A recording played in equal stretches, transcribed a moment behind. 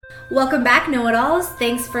Welcome back, know-it-alls.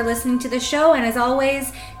 Thanks for listening to the show, and as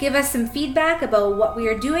always, give us some feedback about what we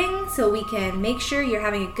are doing so we can make sure you're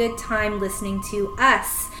having a good time listening to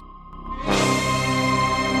us.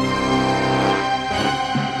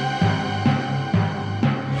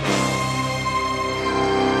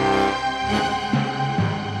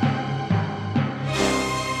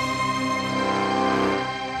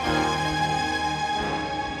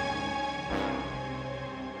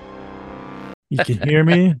 You can hear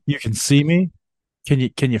me. You can see me.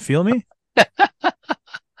 Can you feel me?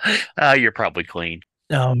 You're probably clean.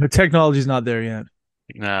 No, the technology's not there yet.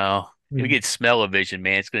 No, you Mm. get smell-o-vision,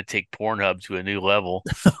 man. It's going to take Pornhub to a new level.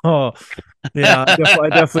 Oh, yeah. I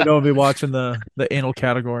definitely don't be watching the anal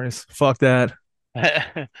categories. Fuck that.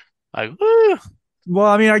 Like, woo. Well,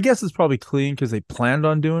 I mean, I guess it's probably clean because they planned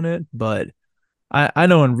on doing it, but I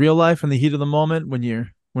know in real life, in the heat of the moment, when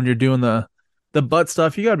you're doing the butt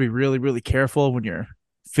stuff, you got to be really really careful when you're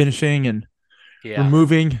finishing and Yeah.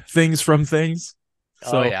 removing things from things. Oh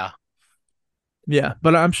So yeah. yeah,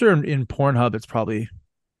 but I'm sure in Pornhub it's probably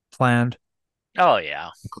planned, Oh yeah.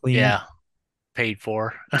 cleaned. Yeah. Paid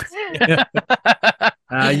for.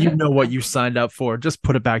 You know what you signed up for. Just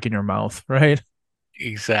put it back in your mouth, right?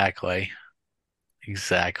 Exactly.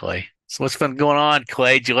 Exactly. So what's been going on,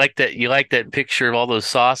 Clay? Do you like that? You like that picture of all those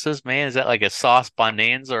sauces, man? Is that like a sauce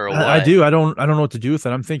bonanza or I what? do. I don't know what to do with it.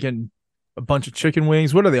 I'm thinking a bunch of chicken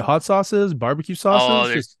wings. What are they? Hot sauces? Barbecue Oh,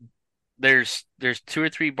 sauces? Just there's two or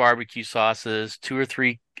three barbecue sauces, two or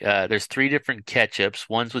three there's three different ketchups.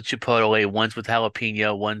 One's with chipotle, one's with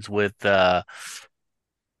jalapeno, one's with what's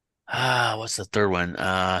the third one?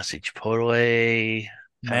 See chipotle,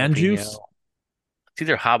 man juice? jalapeno. It's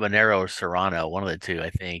either habanero or serrano, one of the two, I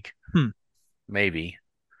think. Hmm. Maybe.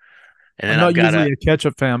 And I'm then I've not got usually a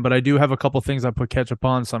ketchup fan, but I do have a couple things I put ketchup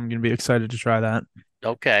on, so I'm gonna be excited to try that.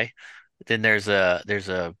 okay. Then there's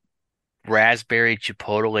a raspberry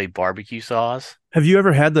chipotle barbecue sauce. Have you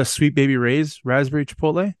ever had the Sweet Baby Ray's raspberry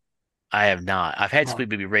chipotle? I have not. I've had Oh. Sweet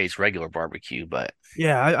Baby Ray's regular barbecue, but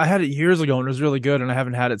Yeah, I had it years ago and it was really good, and I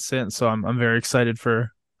haven't had it since. So I'm very excited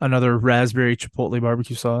for another raspberry chipotle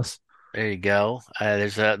barbecue sauce. there you go.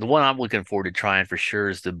 There's the one I'm looking forward to trying for sure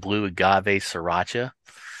is the blue agave sriracha.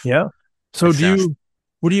 Yeah. So That do sounds you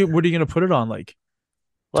what are you gonna put it on? Like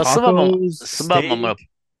well. tacos, Some of them I'm steak, gonna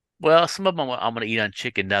well, some of them I'm gonna eat on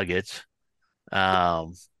chicken nuggets.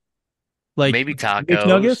 like Maybe tacos.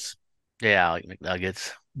 McNuggets? Yeah, like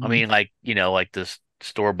McNuggets. I Mm, mean, like like the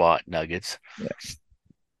store-bought nuggets. yeah.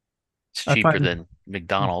 It's I cheaper find than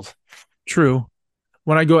McDonald's. true.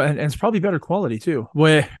 When I go and it's probably better quality too.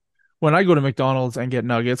 When I go to McDonald's and get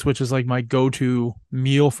nuggets, which is like my go-to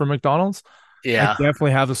meal for McDonald's, I Yeah,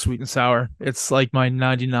 definitely have the sweet and sour. It's like my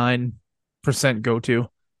 99% go-to.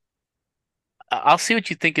 I'll see what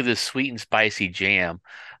you think of this sweet and spicy jam.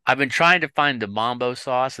 I've been trying to find the Mambo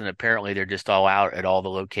sauce, and apparently they're just all out at all the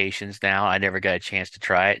locations now. I never got a chance to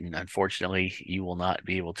try it, and unfortunately, you will not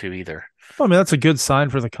be able to either. Well, I mean, that's a good sign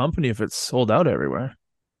for the company if it's sold out everywhere.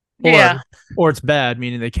 Or Yeah, or it's bad,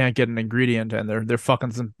 meaning they can't get an ingredient and they're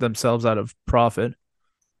fucking themselves out of profit.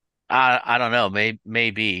 I don't know.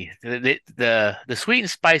 Maybe the sweet and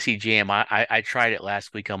spicy jam. I tried it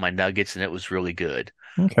last week on my nuggets, and it was really good.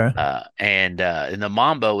 Okay. And the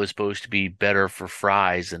Mambo was supposed to be better for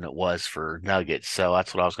fries than it was for nuggets. So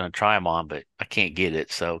that's what I was going to try them on, but I can't get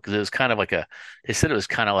it. So because it was kind of like they said it was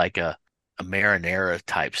kind of like a marinara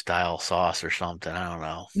type style sauce or something. I don't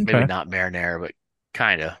know. Maybe Okay. not marinara, but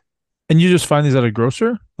kind of. And you just find these at a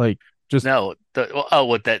grocer? Like just No,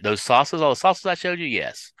 what that those sauces, all the sauces I showed you,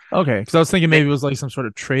 yes. okay, because I was thinking They, maybe it was like some sort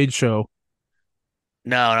of trade show.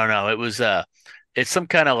 no. It was it's some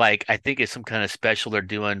kind of like I think it's some kind of special they're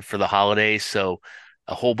doing for the holidays. So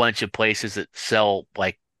a whole bunch of places that sell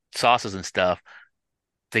like sauces and stuff,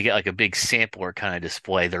 they get like a big sampler kind of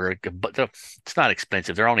display. But it's not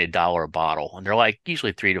expensive. They're only $1 a bottle, and they're like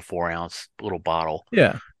usually 3 to 4 ounce little bottle.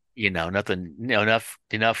 Yeah. Nothing, enough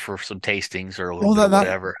for some tastings or a little Well, bit that of that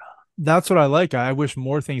whatever. that's what I like. I wish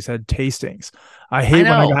more things had tastings. I I hate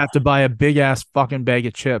when I know. have to buy a big ass fucking bag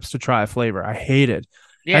of chips to try a flavor. I hate it.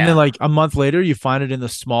 And then Yeah, like a month later, you find it in the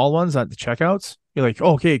small ones at the checkouts. You're like,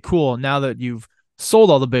 okay, cool. Now that you've sold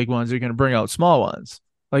all the big ones, you're gonna bring out small ones.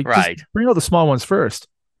 Like just right. bring out the small ones first.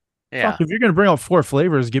 Fuck, Yeah, if you're gonna bring out four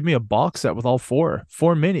flavors, give me a box set with all four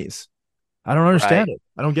minis. I don't understand right. it.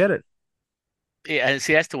 I don't get it. Yeah, and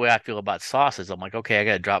see, that's the way I feel about sauces. I'm like, okay, I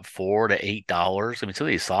got to drop $4 to $8. I mean, some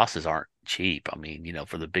of these sauces aren't cheap. I mean,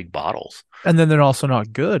 for the big bottles. And then they're also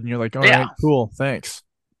not good. And you're like, all right, Yeah, cool, thanks.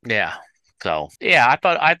 yeah. So yeah, I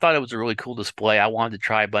thought it was a really cool display. I wanted to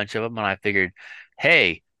try a bunch of them, and I figured,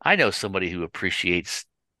 hey, I know somebody who appreciates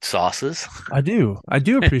Sauces. I do. I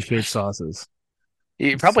do appreciate sauces.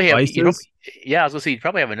 You probably have you probably Spices. yeah, I was gonna say you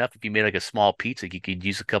probably have enough if you made like a small pizza. You could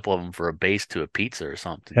use a couple of them for a base to a pizza or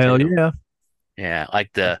something Hell too. yeah. Yeah,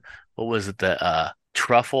 like the what was it, the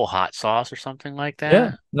truffle hot sauce or something like Yeah.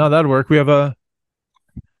 that? No, that'd work. We have a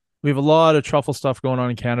lot of truffle stuff going on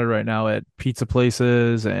in Canada right now at pizza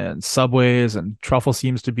places and Subways, and truffle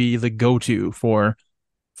seems to be the go-to for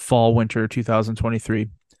fall winter 2023.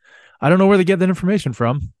 I don't know where they get that information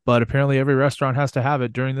from, but apparently every restaurant has to have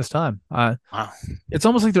it during this time. Wow. It's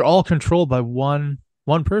almost like they're all controlled by one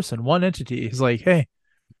person, one entity. He's like, hey,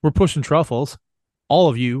 we're pushing truffles. All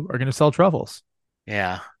of you are going to sell truffles.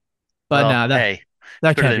 Yeah. But Well, nah, that hey,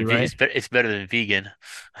 that can't be right. it's better than vegan.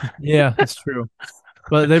 Yeah, that's true.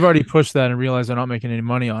 But they've already pushed that and realized they're not making any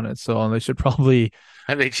money on it, so they should probably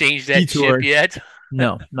Have they changed that ship detour. yet?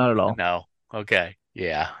 No, not at all. No. Okay.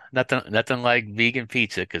 Yeah. Nothing like vegan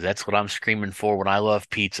pizza because that's what I'm screaming for when I love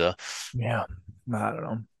pizza. Yeah, I don't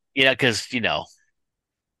know. Yeah, because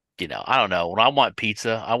I don't know. When I want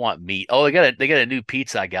pizza, I want meat. Oh, they got a new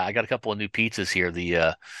pizza I got a couple of new pizzas here. The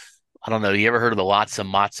I don't know, you ever heard of the Latza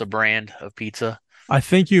Matza brand of pizza? I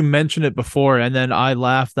think you mentioned it before, and then I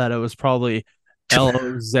laughed that it was probably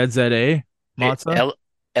Lozza matzah. L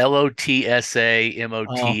Lotsa Oh,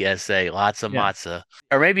 Motsa, lots of yeah. matza.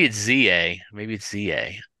 Or maybe it's ZA. Maybe it's ZA.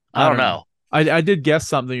 I I don't don't know. know. I did guess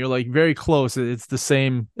something. You're like very close. It's the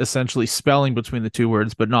same essentially spelling between the two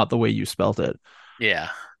words, but not the way you spelt it. Yeah.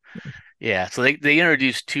 Yeah. So they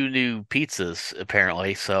introduced two new pizzas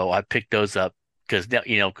apparently. So I picked those up because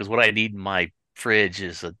because what I need in my fridge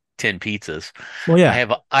is 10 pizzas. Well, yeah,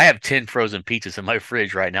 I have 10 frozen pizzas in my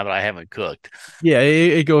fridge right now that I haven't cooked. yeah.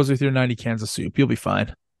 It goes with your 90 cans of soup. You'll be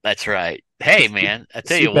fine. That's right. Hey man, I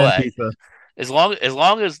tell you Soup and what, pizza. as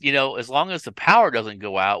long as the power doesn't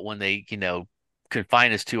go out when they,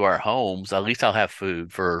 confine us to our homes, at least I'll have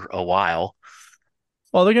food for a while.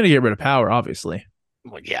 Well, they're gonna get rid of power, obviously.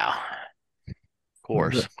 Well, yeah, of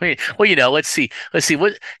course. Wait, well, let's see.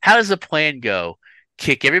 How does the plan go?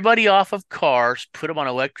 Kick everybody off of cars, put them on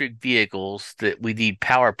electric vehicles that we need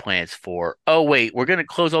power plants for. Oh, wait, we're going to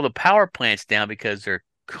close all the power plants down because they're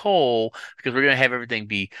coal, because we're going to have everything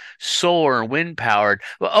be solar and wind powered.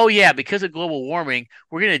 Well, oh, yeah, because of global warming,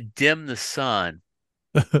 we're going to dim the sun.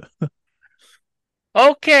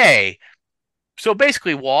 Okay, so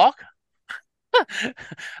basically walk.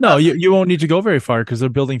 No, you won't need to go very far because they're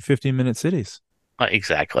building 15-minute cities.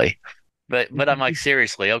 Exactly. But I'm like,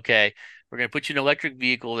 seriously, okay, we're gonna put you in an electric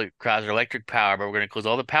vehicle that requires electric power, but we're gonna close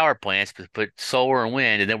all the power plants, but put solar and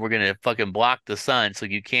wind, and then we're gonna fucking block the sun so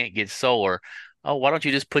you can't get solar. Oh, why don't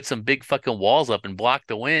you just put some big fucking walls up and block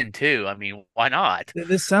the wind too? I mean, why not?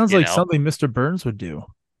 This sounds You like know, something Mr. Burns would do.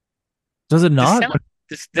 Does it this not? sound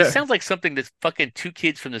this Yeah. sounds like something that fucking two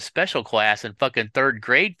kids from the special class in fucking third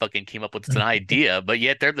grade fucking came up with as an idea, but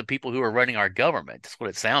yet they're the people who are running our government. That's what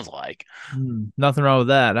it sounds like. Nothing wrong with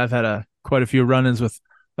that. I've had quite a few run-ins with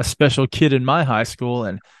a special kid in my high school,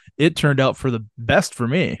 and it turned out for the best for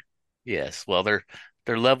me. Yes, well, they're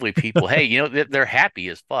lovely people. Hey, they're happy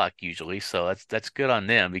as fuck usually, so that's good on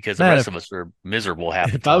them because the Man, rest of us are miserable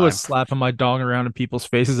half the if I was time. slapping my dong around in people's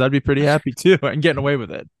faces, I'd be pretty happy too and getting away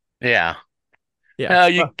with it. Yeah. Yeah,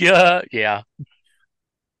 Yeah.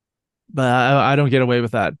 but I don't get away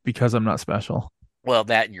with that because I'm not special. Well,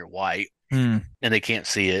 that and you're white, Hmm. and they can't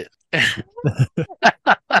see it.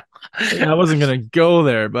 Yeah, I wasn't gonna go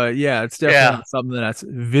there, but yeah, it's definitely Yeah. not something that's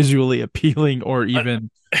visually appealing or Uh, even.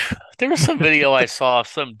 There was some video I saw of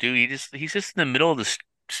some dude. He's just in the middle of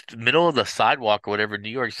middle of the sidewalk or whatever, in New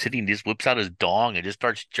York City, and just whips out his dong and just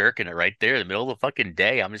starts jerking it right there in the middle of the fucking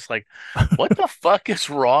day. I'm just like, what the fuck is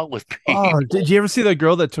wrong with Oh, did people? you ever see that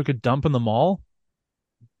girl that took a dump in the mall?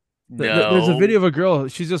 There's a No. video of a girl.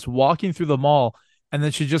 She's just walking through the mall, and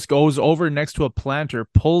then she just goes over next to a planter,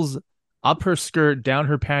 pulls up her skirt, down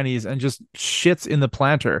her panties, and just shits in the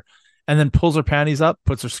planter, and then pulls her panties up,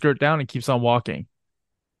 puts her skirt down, and keeps on walking.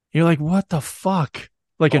 You're like, what the fuck?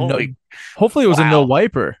 Like a no. Holy, Hopefully, it was a no wow.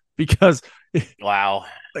 wiper because Wow.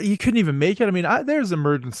 you couldn't even make it. I mean, there's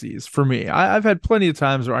emergencies for me. I've had plenty of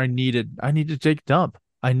times where I needed to take a dump.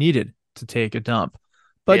 I needed to take a dump,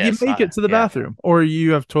 but you Yes, make it to the yeah. bathroom, or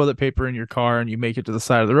you have toilet paper in your car and you make it to the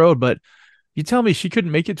side of the road. But you tell me she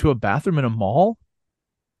couldn't make it to a bathroom in a mall?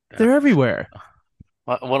 Yeah. They're everywhere.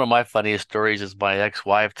 One of my funniest stories is my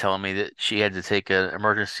ex-wife telling me that she had to take an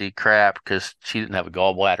emergency crap because she didn't have a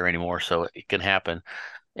gallbladder anymore, so it can happen.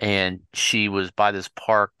 and she was by this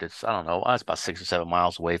park that's, I don't know, it's about 6 or 7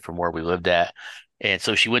 miles away from where we lived at. And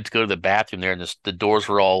so she went to go to the bathroom there, and the doors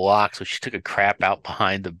were all locked. So she took a crap out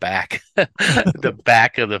behind the back, the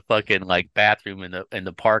back of the fucking like bathroom in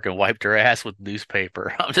the park, and wiped her ass with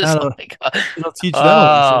newspaper. I'm just That'll, like, it'll teach them a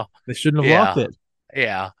lesson. oh, They shouldn't have locked yeah, it.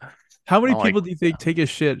 yeah. How many I'm like, people do you think take a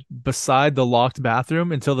shit beside the locked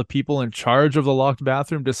bathroom until the people in charge of the locked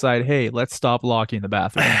bathroom decide, hey, let's stop locking the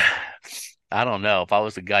bathroom? I don't know. If I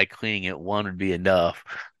was the guy cleaning it, one would be enough.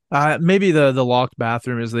 Maybe the locked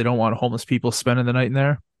bathroom is they don't want homeless people spending the night in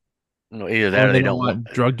there, No, either that or or they they don't don't want.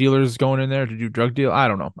 want drug dealers going in there to do drug deal. I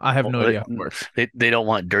don't know. I have Well, no idea how it works. they don't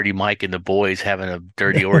want Dirty Mike and the boys having a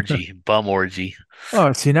dirty orgy, bum orgy.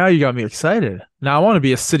 Oh, see, now you got me excited. Now I want to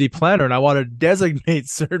be a city planner and I want to designate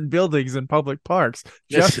certain buildings and public parks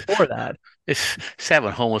This just for that. it's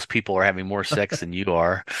having homeless people are having more sex than you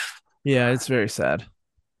are. Yeah, it's very sad.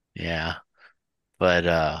 Yeah, but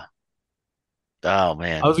oh I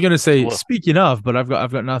man, was gonna say, well, speaking of, but I've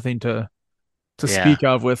got nothing to yeah. speak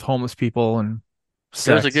of with homeless people and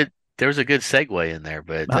There was a sex. good there was a good segue in there,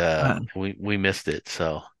 but Man. we missed it.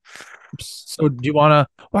 So So do you want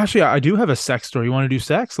to? Well, actually, I do have a sex story. You want to do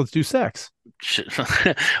sex? Let's do sex.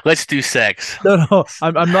 let's do sex. No,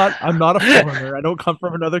 I'm not a foreigner. I don't come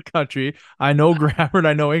from another country. I know grammar and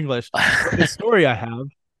I know English. But the story I have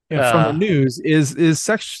from the Uh, news is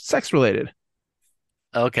sex related,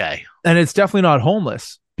 okay. and it's definitely not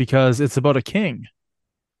homeless because it's about a king.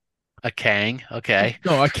 A Kang. Okay.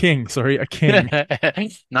 No, a king. Sorry, a king.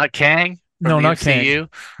 Not Kang from No, the not Kang. MCU.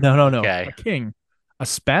 No, a Okay. king, a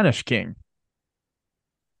Spanish king.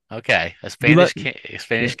 Okay. You let. A Yeah.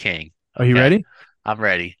 Spanish king. Are you Okay. ready? I'm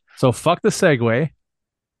ready. So fuck the segue,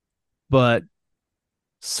 but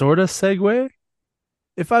sort of segue.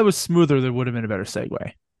 If I was smoother, there would have been a better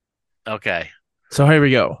segue. Okay. So here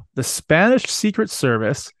we go. The Spanish Secret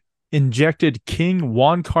Service injected King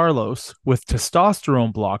Juan Carlos with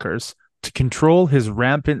testosterone blockers to control his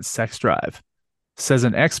rampant sex drive, says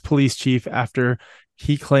an ex-police chief after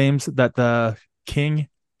he claims that the king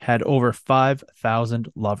had over 5,000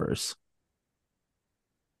 lovers.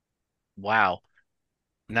 Wow.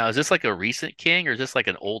 Now, is this like a recent king or is this like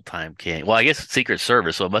an old time king? Well, I guess it's Secret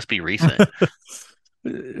Service, so it must be recent.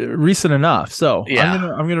 Recent enough. So I'm Yeah.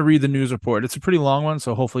 gonna I'm gonna read the news report. It's a pretty long one,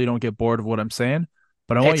 so hopefully you don't get bored of what I'm saying.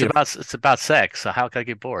 But I Hey, want you to. it's about sex, so how can I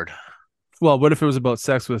get bored? Well, what if it was about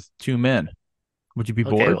sex with two men? Would you be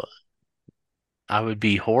Okay, bored? well, I would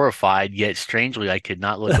be horrified, yet strangely I could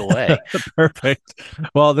not look away. Perfect.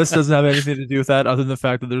 Well, this doesn't have anything to do with that other than the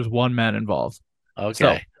fact that there's one man involved.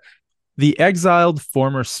 So, Okay. the exiled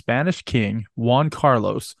former Spanish king, Juan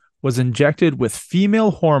Carlos, was injected with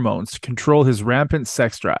female hormones to control his rampant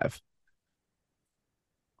sex drive.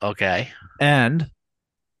 Okay. And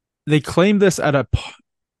they claimed this at a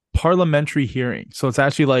parliamentary hearing. So, it's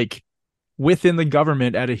actually like within the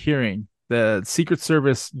government at a hearing. The Secret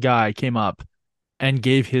Service guy came up and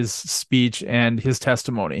gave his speech and his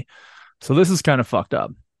testimony. So, this is kind of fucked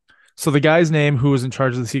up. So the guy's name, who was in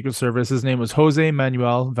charge of the Secret Service, his name was Jose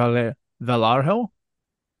Manuel Vallejo.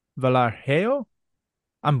 Vallejo.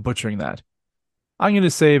 I'm butchering that. I'm going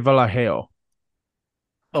to say Vallejo.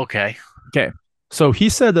 Okay. Okay. So he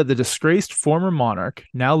said that the disgraced former monarch,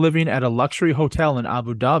 now living at a luxury hotel in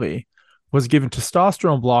Abu Dhabi, was given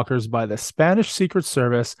testosterone blockers by the Spanish Secret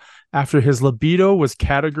Service after his libido was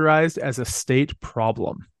categorized as a state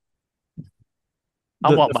problem.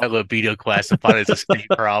 I want my libido classified as a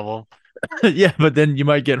state problem. Yeah, but then you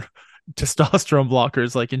might get testosterone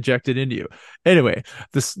blockers like injected into you. Anyway,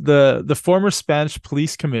 the former Spanish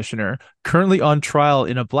police commissioner currently on trial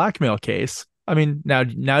in a blackmail case. I mean, now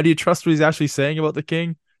do you trust what he's actually saying about the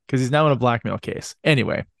king? Because he's now in a blackmail case.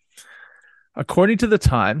 Anyway, according to the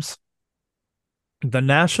Times, the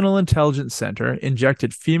National Intelligence Center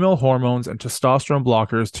injected female hormones and testosterone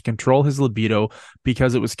blockers to control his libido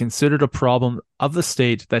because it was considered a problem of the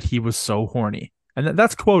state that he was so horny. And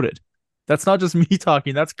that's quoted. That's not just me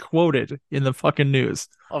talking. That's quoted in the fucking news.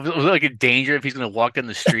 Was it like a danger if he's going to walk down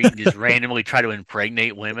the street and just randomly try to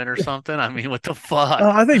impregnate women or something? I mean, what the fuck?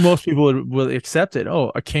 I think most people will accept it.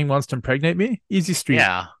 Oh, a king wants to impregnate me? Easy street,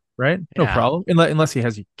 Yeah. right? No Yeah. problem. Unless he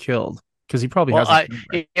has you killed, because he probably Well, hasn't.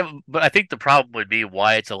 but I think the problem would be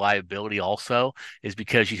why it's a liability also is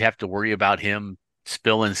because you'd have to worry about him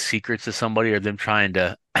spilling secrets to somebody or them trying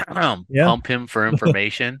to Yeah. pump him for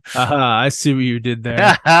information. I see what you did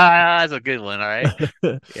there. That's a good one. All right.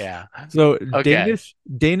 Yeah. So Okay.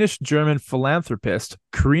 Danish German philanthropist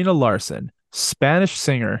Karina Larson, Spanish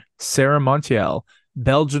singer Sarah Montiel,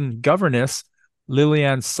 Belgian governess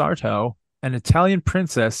Liliane Sarto, and Italian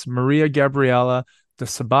princess Maria Gabriella de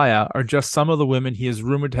Sabaya are just some of the women he is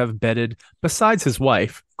rumored to have bedded besides his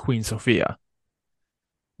wife, Queen Sophia.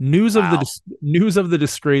 Wow. News of the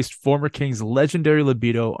disgraced former king's legendary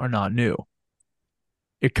libido are not new.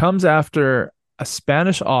 It comes after a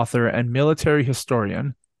Spanish author and military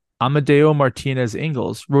historian, Amadeo Martinez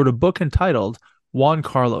Ingalls, wrote a book entitled Juan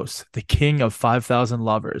Carlos, the King of 5,000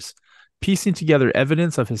 Lovers, piecing together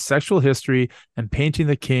evidence of his sexual history and painting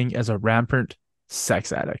the king as a rampant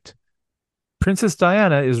sex addict. Princess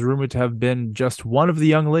Diana is rumored to have been just one of the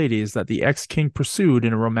young ladies that the ex-king pursued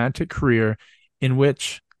in a romantic career in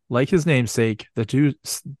which, like his namesake, the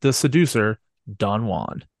seducer, Don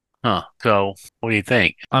Juan. Huh. So, what do you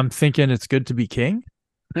think? I'm thinking it's good to be king.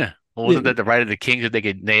 Yeah. Well, wasn't It, that the right of the king that they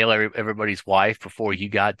could nail everybody's wife before you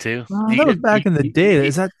got to? that was back in the day. You,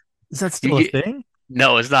 Is that you still a get thing?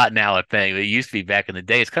 no, it's not now a thing. It used to be back in the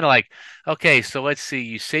day. It's kind of like, okay, so let's see.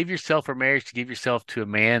 You save yourself for marriage to give yourself to a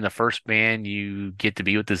man. The first man you get to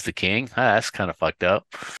be with is the king. That's kind of fucked up.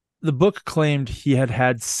 The book claimed he had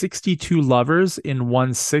had 62 lovers in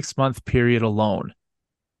one 6-month period alone.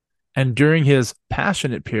 And during his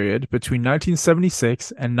passionate period between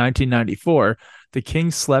 1976 and 1994, the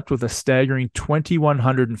king slept with a staggering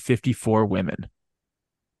 2,154 women.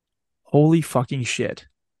 Holy fucking shit.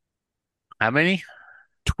 How many?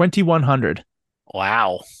 2,100.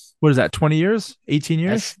 Wow. What is that, 20 years? 18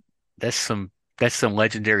 years? That's that's some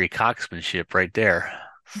legendary cocksmanship right there.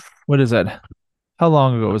 What is that? How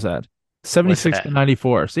long ago was that? What's 76 to that?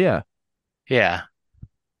 94. So yeah, Yeah.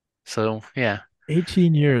 So yeah,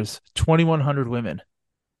 18 years, 2,100 women.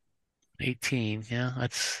 18. Yeah,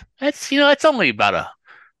 that's only about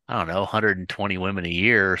I don't know, 120 women a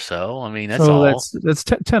year or so. I mean, that's So all. that's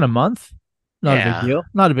 10 a month. Not a big Yeah. deal.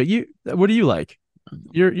 Not a big you what do you like?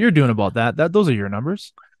 You're doing about that. Those are your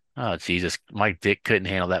numbers. Oh, Jesus, my dick couldn't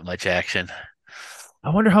handle that much action. I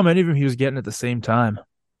wonder how many of them he was getting at the same time.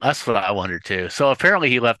 That's what I wonder too. So apparently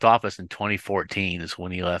he left office in 2014 is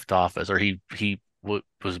when he left office, or he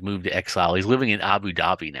was moved to exile. He's living in Abu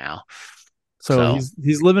Dhabi now. So So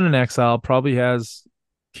he's living in exile, probably has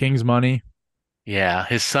king's money. yeah,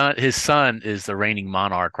 his son is the reigning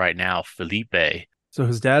monarch right now, Felipe. So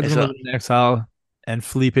his dad's And been so living in exile and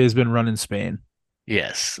Felipe's been running Spain.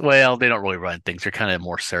 yes, well, they don't really run things. They're kind of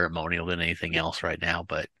more ceremonial than anything else right now.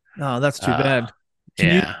 But Oh, that's too uh, bad. Can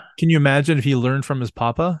you yeah. can you imagine if he learned from his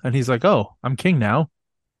papa and he's like, "Oh, I'm king now."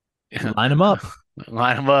 Line him up.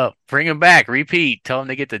 Line them up, bring them back, repeat, tell them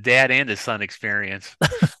they get the dad and the son experience.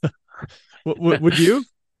 Would you?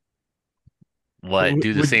 What, Would,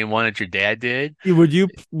 do the would same one that your dad did would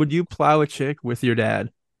you plow a chick with your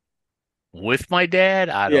dad? with my dad?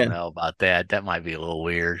 I Yeah. don't know about that. That might be a little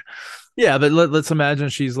weird. Yeah, but let's imagine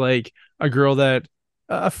she's like a girl that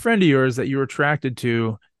a friend of yours that you were attracted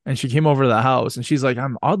to, and she came over to the house, and she's like,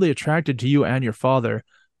 "I'm oddly attracted to you and your father."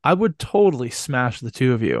 I would totally smash the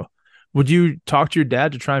two of you. Would you talk to your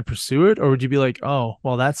dad to try and pursue it, or would you be like, "Oh,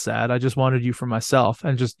 well, that's sad. I just wanted you for myself,"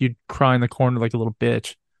 and just you'd cry in the corner like a little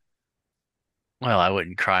bitch? Well, I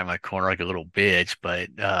wouldn't cry in my corner like a little bitch, but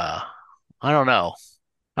I don't know.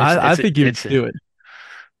 It's I it's a, think you'd it's a, do it.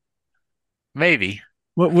 maybe.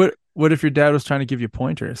 What if your dad was trying to give you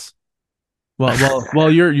pointers?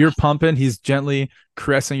 While you're pumping, he's gently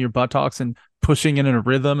caressing your buttocks and pushing it in a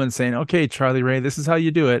rhythm and saying, "Okay, Charlie Ray, this is how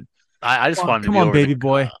you do it. I just want him to Come be on, over baby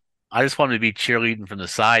boy. I just want him to be cheerleading from the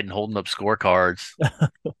side and holding up scorecards.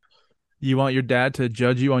 You want your dad to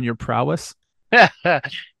judge you on your prowess?"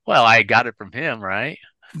 Well, I got it from him, right?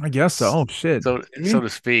 I guess so. Oh shit. So to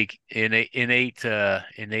speak, innate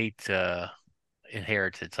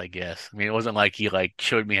inheritance, I guess. I mean, it wasn't like he like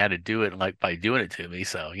showed me how to do it and like by doing it to me.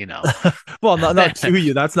 So, you know. Well, not to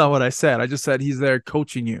you. That's not what I said. I just said he's there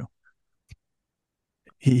coaching you.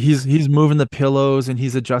 He's moving the pillows and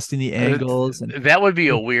he's adjusting the angles and That would be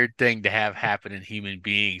a weird thing to have happen in human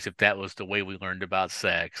beings if that was the way we learned about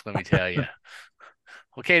sex. Let me tell you.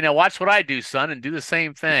 Okay, now watch what I do, son, and do the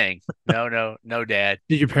same thing. No, no, no, Dad.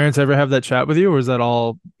 did your parents ever have that chat with you, or is that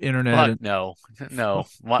all internet Fuck and no, no.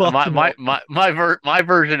 My fuck my no? my my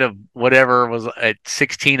version of whatever was at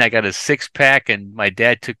 16. I got a 6-pack, and my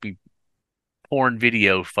dad took me porn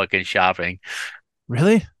video fucking shopping.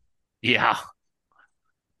 Really? Yeah,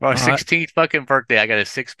 for my Uh, 16th fucking birthday, I got a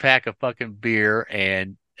 6-pack of fucking beer,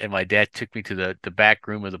 and my dad took me to the back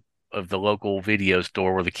room of the local video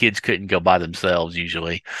store where the kids couldn't go by themselves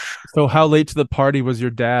usually. so how late to the party was your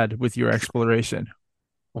dad with your exploration?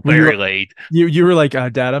 Were you Very late. you were like,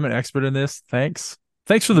 Dad, I'm an expert in this. Thanks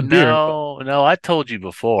for the beer. No, no, I told you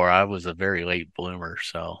before I was a very late bloomer,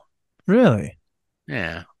 so Really?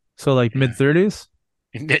 yeah. So like Yeah. mid-30s?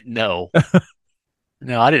 No.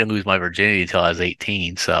 No, I didn't lose my virginity until I was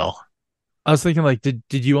 18, so I was thinking like, did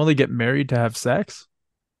you only get married to have sex?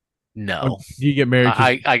 Or do No. you get married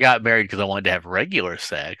because I got married because I wanted to have regular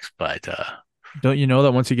sex, but don't you know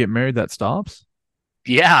that once you get married that stops?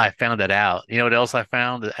 yeah, I found that out. You know what else I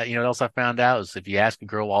found? You know what else I found out is if you ask a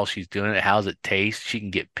girl while she's doing it, how's it taste, she can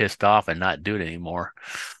get pissed off and not do it anymore,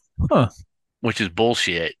 Huh. which is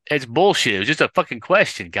bullshit. It's bullshit. It was just a fucking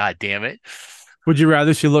question. God damn it. Would you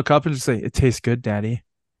rather she look up and just say, "It tastes good, Daddy"?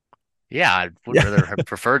 Yeah, I would Yeah. rather have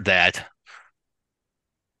preferred that.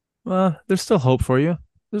 Well, there's still hope for you.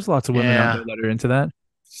 There's lots of women out there Yeah, that are into that.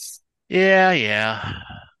 yeah.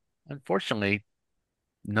 Unfortunately,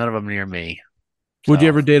 none of them near me. Would you So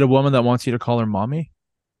ever date a woman that wants you to call her mommy?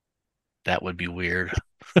 that would be weird.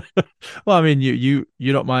 Well, I mean, you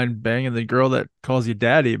don't mind banging the girl that calls you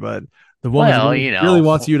daddy, but the woman Well, really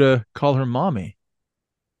wants you to call her mommy.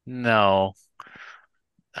 no,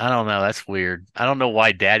 I don't know. That's weird. I don't know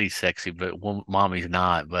why daddy's sexy, but mommy's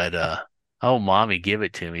not. But oh, mommy, give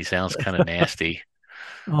it to me sounds kind of nasty.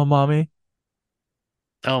 Oh, mommy,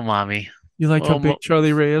 Oh, mommy. you like how Oh, big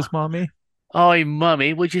Charlie Ray is, mommy? oh,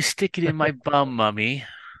 mummy, would you stick it in my bum, mummy?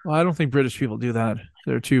 Well, I don't think British people do that.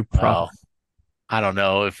 They're too proper. Well, I don't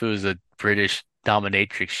know. If it was a British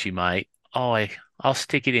dominatrix, she might. Oh, I'll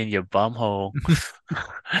stick it in your bum hole.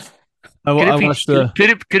 I watched the.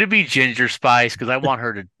 Could it be Ginger Spice? Because I want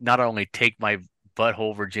her to not only take my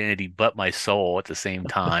butthole virginity, but my soul at the same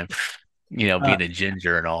time. You know, Uh, being a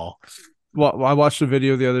ginger and all. well, I watched a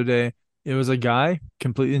video the other day. It was a guy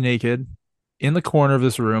completely naked in the corner of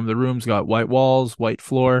this room. The room's got white walls, white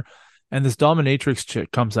floor, and this dominatrix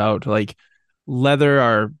chick comes out like leather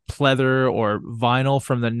or pleather or vinyl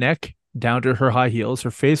from the neck down to her high heels.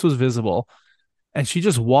 Her face was visible, and she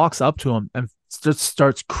just walks up to him and just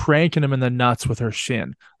starts cranking him in the nuts with her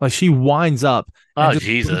shin. Like she winds up and Oh just puts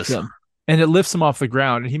Jesus! him, and it lifts him off the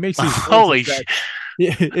ground. And he makes these noises Holy that sh!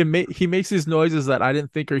 he makes these noises that I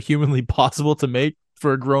didn't think are humanly possible to make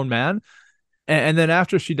for a grown man. And then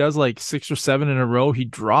after she does like 6 or 7 in a row, he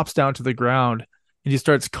drops down to the ground and he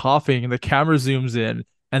starts coughing, and the camera zooms in,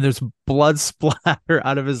 and there's blood splatter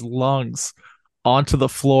out of his lungs onto the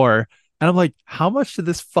floor. And I'm like, how much did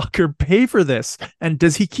this fucker pay for this? And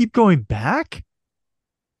does he keep going back?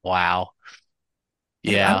 Wow.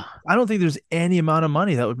 And Yeah. I don't think there's any amount of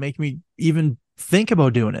money that would make me even think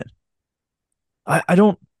about doing it. I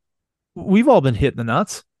don't, we've all been hit in the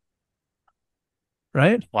nuts,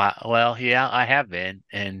 right? Wow. Well, yeah, I have been,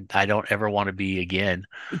 and I don't ever want to be again.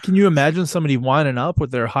 Can you imagine somebody winding up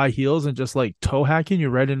with their high heels and just like toe hacking you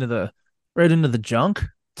right into the junk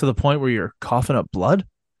to the point where you're coughing up blood?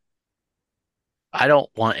 I don't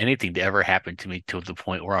want anything to ever happen to me to the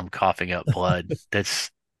point where I'm coughing up blood.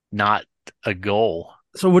 That's not a goal.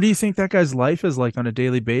 So what do you think that guy's life is like on a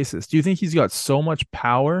daily basis? Do you think he's got so much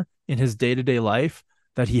power in his day-to-day life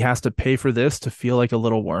that he has to pay for this to feel like a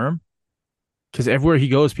little worm? Because everywhere he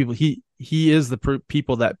goes, people he is the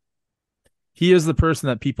people that he is the person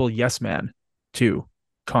that people yes man to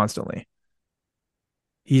constantly.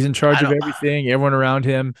 He's in I charge of don't. everything. Everyone around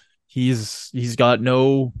him, he's got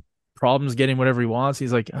no problems getting whatever he wants.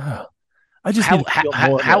 He's like, oh, I just need to feel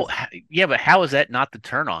more of this. Yeah, but how is that not the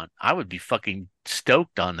turn on? I would be fucking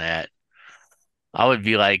stoked on that. I would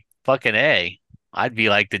be like, fucking A. I'd be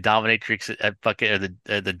like the dominatrix at fucking or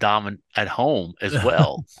the domin at home as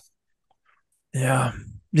well. Yeah. Do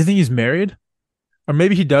you think he's married? Or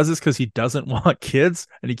maybe he does this because he doesn't want kids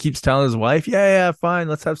and he keeps telling his wife, yeah, fine,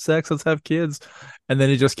 let's have sex, let's have kids. And then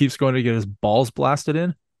he just keeps going to get his balls blasted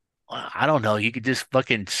in. I don't know. You could just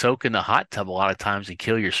fucking soak in the hot tub a lot of times and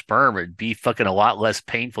kill your sperm. It'd be fucking a lot less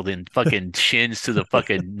painful than fucking shins to the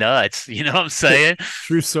fucking nuts. You know what I'm saying?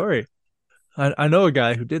 True story. I know a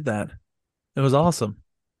guy who did that. It was awesome.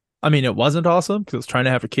 I mean, it wasn't awesome because it was trying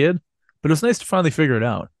to have a kid, but it was nice to finally figure it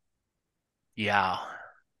out. Yeah.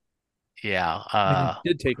 Yeah. I mean,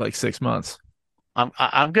 it did take like 6 months.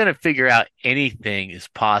 I'm gonna figure out anything is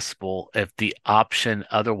possible if the option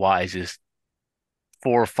otherwise is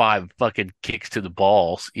 4 or 5 fucking kicks to the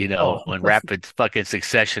balls, Oh, in rapid fucking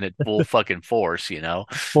succession at full fucking force.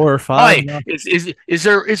 4 or 5. Hi, is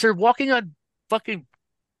there walking on fucking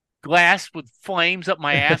glass with flames up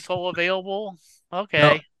my asshole available? No,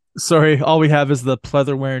 Okay. sorry. All we have is the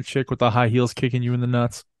pleather wearing chick with the high heels kicking you in the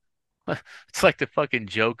nuts. It's like the fucking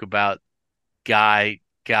joke about guy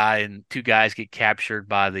and 2 guys get captured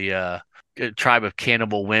by the tribe of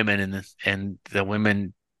cannibal women, and the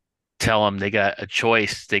women tell them they got a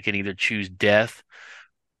choice. They can either choose death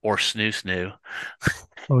or snoo snoo.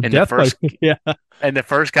 Oh, And the death by first yeah. and the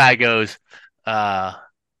first guy goes, uh,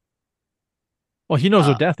 Well, he knows uh,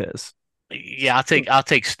 what death is. yeah, I'll take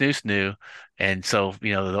snoo snoo. And so,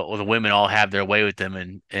 the women all have their way with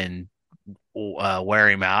them, and wear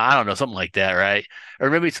him out. I don't know, something like that, right? Or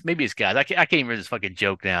maybe it's guys. I can't even remember this fucking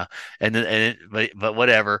joke now. But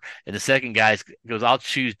whatever. And the second guy goes, "I'll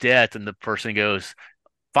choose death," and the person goes,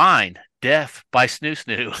 "Fine, death by snoo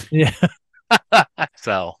snoo." Yeah,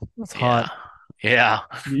 So that's yeah, hot. yeah.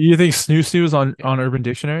 You think snoo snoo is on Urban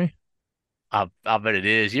Dictionary? I'll bet it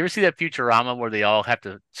is. You ever see that Futurama where they all have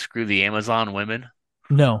to screw the Amazon women?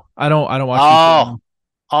 No, I don't watch Oh, Futurama.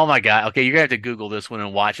 oh my God. Okay, you're gonna have to Google this one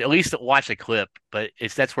and watch at least watch a clip. But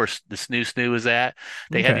that's where the snoo snoo is at.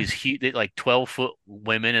 They have Okay. these huge, like 12-foot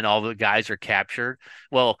women, and all the guys are captured.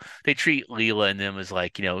 Well, they treat Leela and them as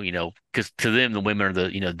like because to them the women are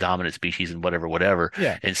the dominant species and whatever, whatever.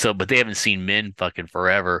 Yeah. And so, but they haven't seen men fucking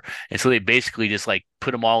forever, and so they basically just like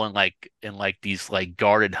put them all in like these like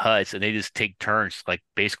guarded huts, and they just take turns like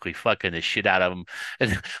basically fucking the shit out of them.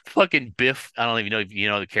 And fucking Biff, I don't even know if you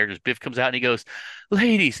know the characters. Biff comes out and he goes,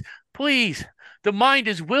 "Ladies, please, the mind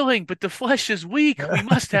is willing, but the flesh is weak. We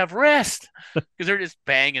must have rest." Because they're just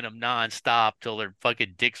banging them nonstop till their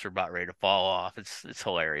fucking dicks are about ready to fall off. It's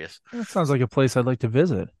hilarious. That sounds like a place I'd like to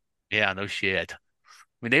visit. Yeah, no shit. I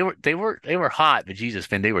mean, they were hot, but Jesus,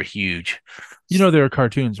 man, they were huge. You know they were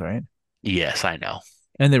cartoons, right? Yes, I know.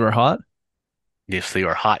 And they were hot. Yes, they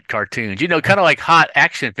were hot cartoons. Kind of like hot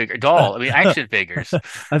action figure doll. I mean, action figures.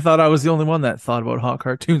 I thought I was the only one that thought about hot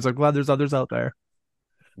cartoons. I'm glad there's others out there.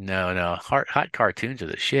 No, no, hot cartoons are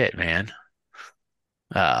the shit, man.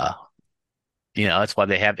 Uh, that's why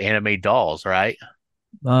they have anime dolls, right?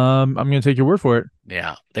 I'm gonna take your word for it.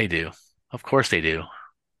 Yeah, they do. Of course they do.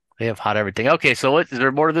 They have hot everything. Okay, so what is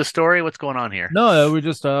there more to this story? What's going on here? No, we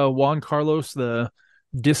just Juan Carlos, the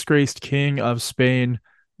disgraced king of Spain,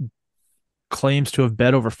 claims to have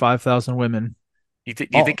bed over 5,000 women, You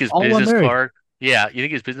think his all business unmarried. card? Yeah, you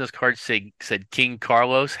think his business card said King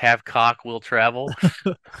Carlos, have cock, will travel?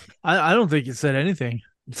 I don't think he said anything.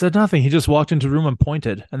 He said nothing. He just walked into a room and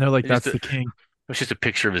pointed, and they're like, It's just "That's a, the king." it's just a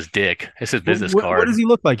picture of his dick. It's his What, business what card. does he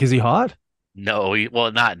look like? Is he hot? No,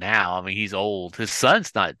 well, not now. I mean, he's old. His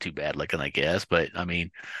son's not too bad looking, I guess. But I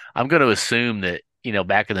mean, I'm going to assume that,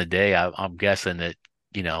 back in the day, I'm guessing that,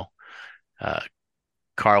 you know, uh,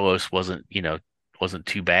 Carlos wasn't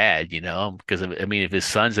too bad, because I mean, if his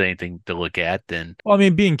son's anything to look at, then, Well, I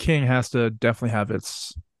mean, being king has to definitely have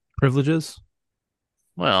its privileges.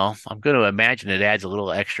 well, I'm going to imagine it adds a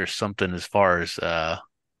little extra something as far as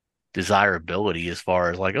desirability, as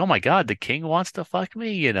far as like, oh my God, the king wants to fuck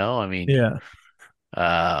me, I mean. Yeah.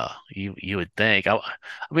 You would think. I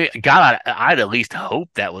mean, God, I'd at least hope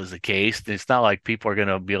that was the case. It's not like people are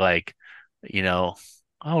gonna be like, you know,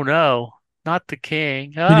 oh no, not the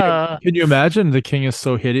king. Can you imagine the king is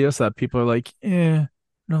so hideous that people are like, no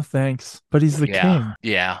thanks. But he's the Yeah, king.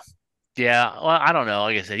 yeah, yeah. Well, I don't know.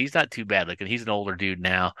 Like I said, he's not too bad looking. He's an older dude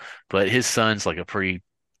now, but his son's like a pretty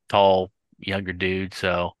tall, younger dude.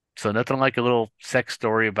 So nothing like a little sex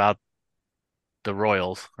story about the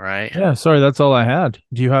royals, right? Yeah, sorry, that's all I had.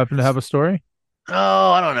 Do you happen to have a story?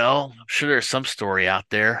 Oh, I don't know. I'm sure there's some story out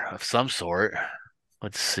there of some sort.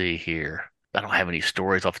 Let's see here. I don't have any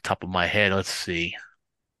stories off the top of my head. Let's see.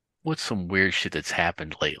 What's some weird shit that's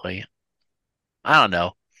happened lately? I don't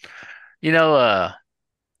know. You know,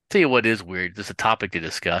 tell you what is weird. This is a topic to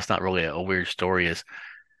discuss, not really a weird story, is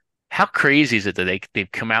how crazy is it that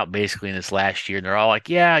they've come out basically in this last year and they're all like,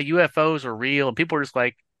 yeah, UFOs are real. And people are just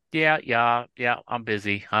like, yeah, yeah, yeah, I'm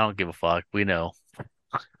busy. I don't give a fuck. We know.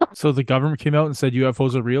 So the government came out and said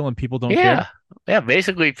UFOs are real and people don't care? Yeah. Yeah,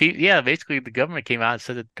 basically the government came out and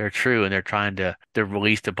said that they're true and they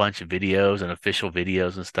released a bunch of videos and official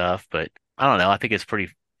videos and stuff, but I don't know, I think it's pretty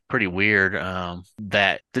weird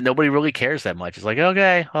that nobody really cares that much. It's like,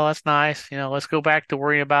 okay, well that's nice. Let's go back to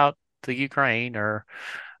worrying about the Ukraine or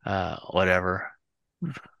whatever.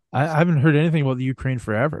 I haven't heard anything about the Ukraine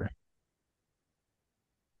forever.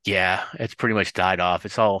 Yeah, it's pretty much died off.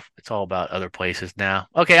 It's all about other places now.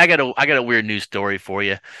 Okay, I got a weird news story for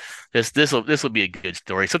you. This will be a good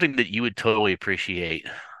story. Something that you would totally appreciate.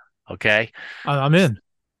 Okay? I'm in.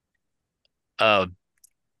 A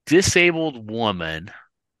disabled woman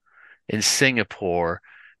in Singapore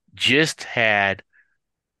just had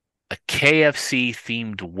a KFC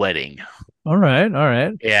themed wedding. All right, all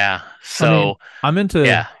right. Yeah. I mean, So, I'm into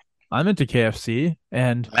yeah, I'm into KFC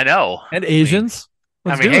I know. and I mean, Asians. I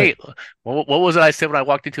Let's mean, do it. hey, what was it I said when I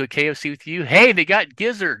walked into a KFC with you? Hey, they got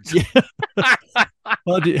gizzards. Yeah.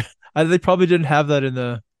 Well, they probably didn't have that in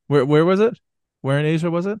the where was it? Where in Asia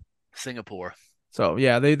was it? Singapore. So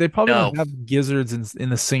yeah, they probably No. don't have gizzards in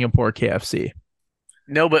the Singapore KFC.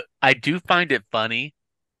 No, but I do find it funny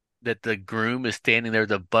that the groom is standing there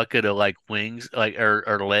with a bucket of like wings, like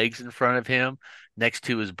or legs in front of him, next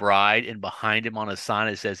to his bride, and behind him on a sign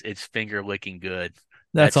it says "It's finger licking good."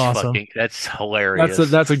 That's awesome. That's hilarious.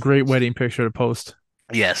 That's a great wedding picture to post.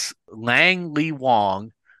 Yes, Lang Li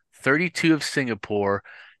Wong, 32 of Singapore,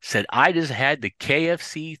 said, "I just had the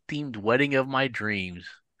KFC themed wedding of my dreams."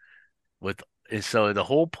 With and so the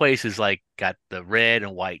whole place is like got the red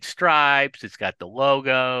and white stripes. It's got the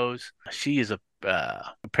logos. She is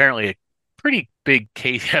apparently a pretty big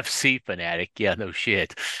KFC fanatic. Yeah, no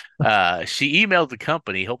shit. She emailed the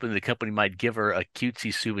company hoping the company might give her a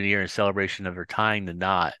cutesy souvenir in celebration of her tying the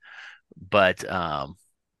knot. But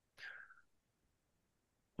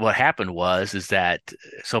what happened is that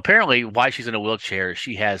so apparently why she's in a wheelchair,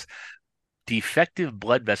 she has defective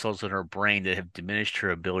blood vessels in her brain that have diminished her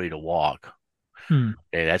ability to walk. Hmm.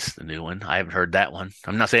 Okay, that's the new one. I haven't heard that one.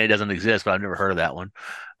 I'm not saying it doesn't exist, but I've never heard of that one.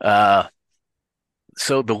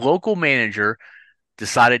 So the local manager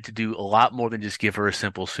decided to do a lot more than just give her a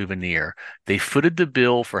simple souvenir. They footed the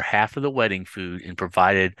bill for half of the wedding food and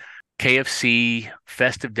provided KFC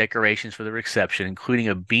festive decorations for the reception, including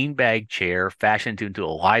a beanbag chair fashioned into a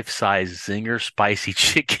life-size Zinger spicy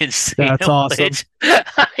chicken sandwich. That's awesome.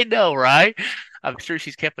 I know, right? I'm sure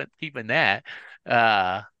she's keeping that.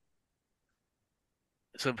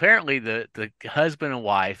 So apparently the husband and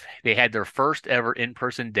wife, they had their first ever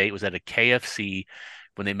in-person date was at a KFC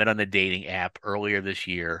when they met on the dating app earlier this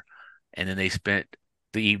year, and then they spent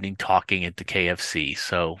the evening talking at the KFC.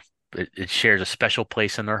 So it shares a special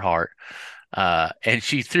place in their heart. And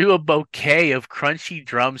she threw a bouquet of crunchy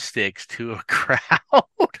drumsticks to a crowd.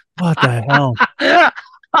 What the hell?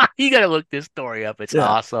 You got to look this story up. It's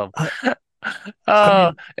awesome.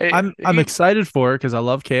 I'm excited for it because I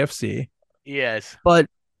love KFC. Yes. But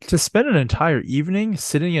to spend an entire evening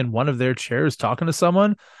sitting in one of their chairs talking to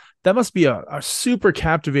someone, that must be a super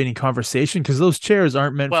captivating conversation because those chairs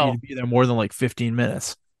aren't meant for you to be there more than like 15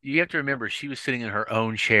 minutes. You have to remember she was sitting in her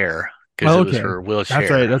own chair because it was her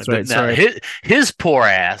wheelchair. That's right. Sorry. His poor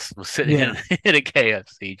ass was sitting in a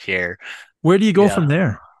KFC chair. Where do you go from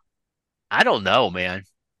there? I don't know, man.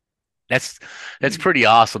 That's pretty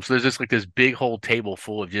awesome. So there's just like this big whole table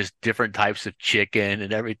full of just different types of chicken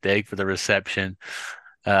and everything for the reception.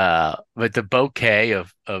 But the bouquet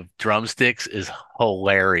of drumsticks is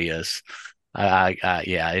hilarious.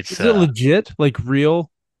 It's is it legit, like real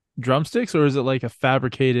drumsticks, or is it like a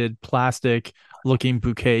fabricated plastic looking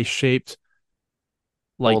bouquet shaped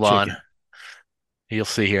like hold chicken? on. You'll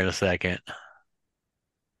see here in a second.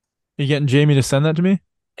 You getting Jamie to send that to me?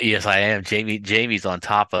 Yes, I am. Jamie's on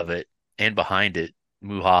top of it and behind it.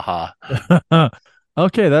 Muhaha.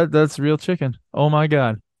 Okay, that's real chicken. Oh my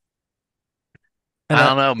God. And I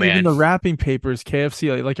don't know, man. Even the wrapping papers,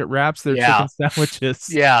 KFC, like it wraps their chicken sandwiches.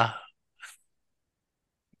 Yeah.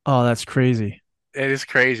 Oh, that's crazy. It is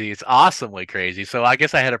crazy. It's awesomely crazy. So I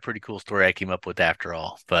guess I had a pretty cool story I came up with after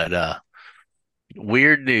all. But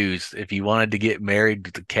weird news. If you wanted to get married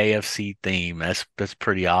with the KFC theme, that's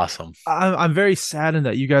pretty awesome. I'm very saddened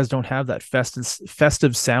that you guys don't have that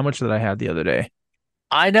festive sandwich that I had the other day.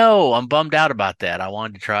 I know. I'm bummed out about that. I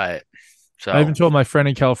wanted to try it. So I even told my friend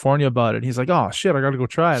in California about it. He's like, "Oh shit, I got to go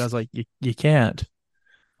try it." I was like, "You can't.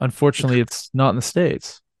 Unfortunately, it's not in the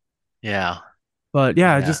States." Yeah. But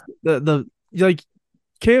just the like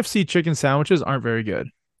KFC chicken sandwiches aren't very good,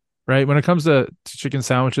 right? When it comes to chicken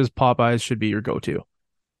sandwiches, Popeyes should be your go-to.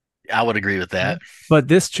 I would agree with that. But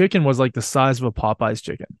this chicken was like the size of a Popeyes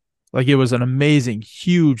chicken. Like it was an amazing,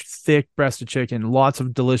 huge, thick breasted chicken, lots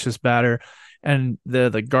of delicious batter, and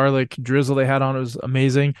the garlic drizzle they had on it was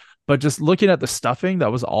amazing. But just looking at the stuffing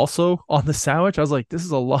that was also on the sandwich, I was like, this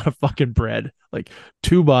is a lot of fucking bread. Like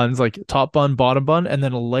 2 buns, like top bun, bottom bun, and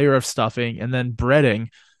then a layer of stuffing, and then breading.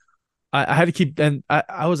 I had to keep, and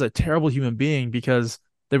I was a terrible human being because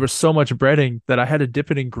there was so much breading that I had to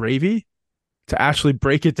dip it in gravy to actually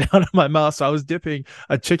break it down in my mouth. So I was dipping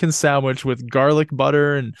a chicken sandwich with garlic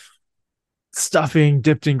butter and stuffing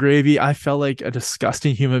dipped in gravy. I felt like a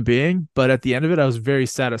disgusting human being, but at the end of it, I was very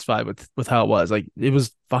satisfied with how it was. Like it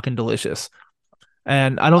was fucking delicious.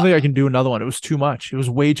 And I don't think I can do another one. It was too much. It was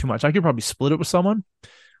way too much. I could probably split it with someone.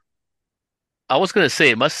 I was gonna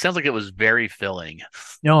say sounds like it was very filling.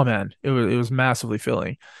 No, man, it was massively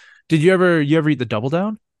filling. Did you ever eat the double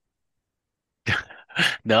down?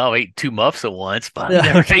 No, I ate 2 muffs at once, but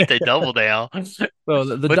I never ate the double down. So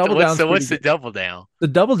the double down. So what's the double down? The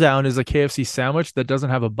double down is a KFC sandwich that doesn't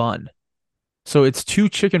have a bun. So it's 2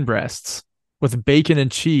 chicken breasts with bacon and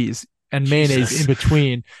cheese and mayonnaise in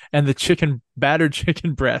between, and the battered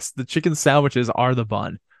chicken breasts. The chicken sandwiches are the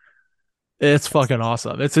bun. It's fucking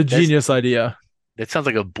awesome. It's a genius idea.